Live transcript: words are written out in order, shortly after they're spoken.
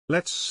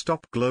Let's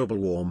Stop Global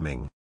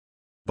Warming.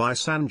 By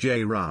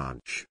Sanjay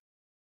Raj.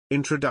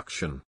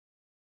 Introduction.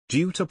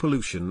 Due to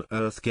pollution,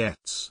 Earth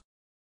gets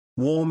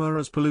warmer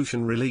as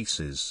pollution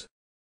releases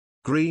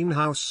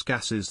greenhouse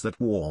gases that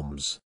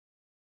warms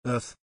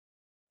Earth.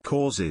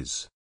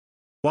 Causes.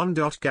 1.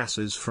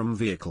 Gases from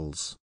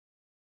vehicles.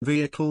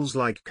 Vehicles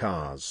like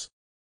cars,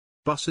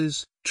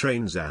 buses,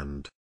 trains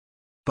and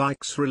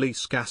bikes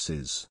release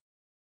gases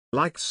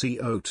like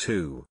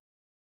CO2.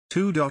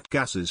 2.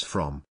 Gases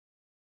from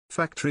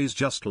factories,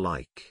 just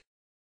like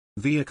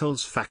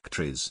vehicles.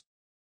 Factories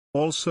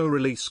also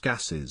release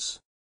gases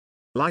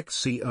like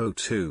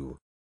CO2.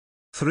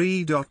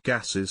 3.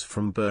 Gases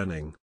from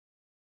burning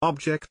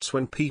objects.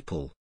 When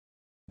people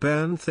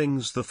burn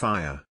things, the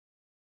fire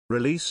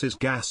releases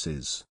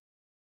gases.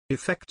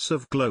 Effects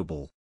of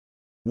global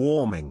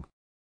warming.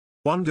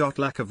 1.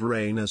 Lack of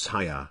rain as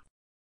higher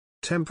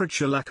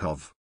temperature. Lack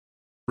of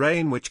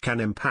rain which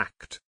can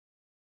impact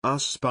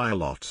us by a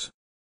lot.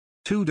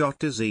 2.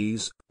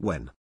 Disease.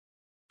 When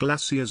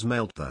glaciers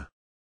melt, the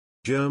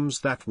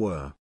germs that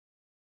were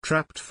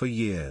trapped for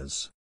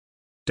years,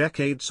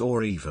 decades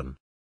or even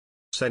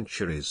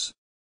centuries.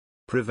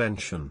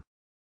 Prevention.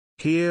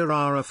 Here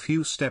are a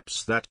few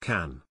steps that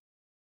can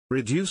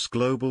reduce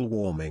global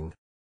warming.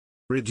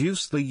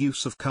 Reduce the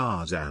use of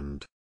cars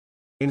and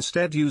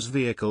instead use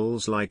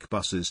vehicles like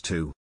buses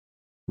to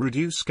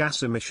reduce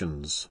gas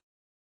emissions.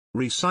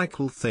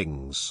 Recycle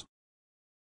things.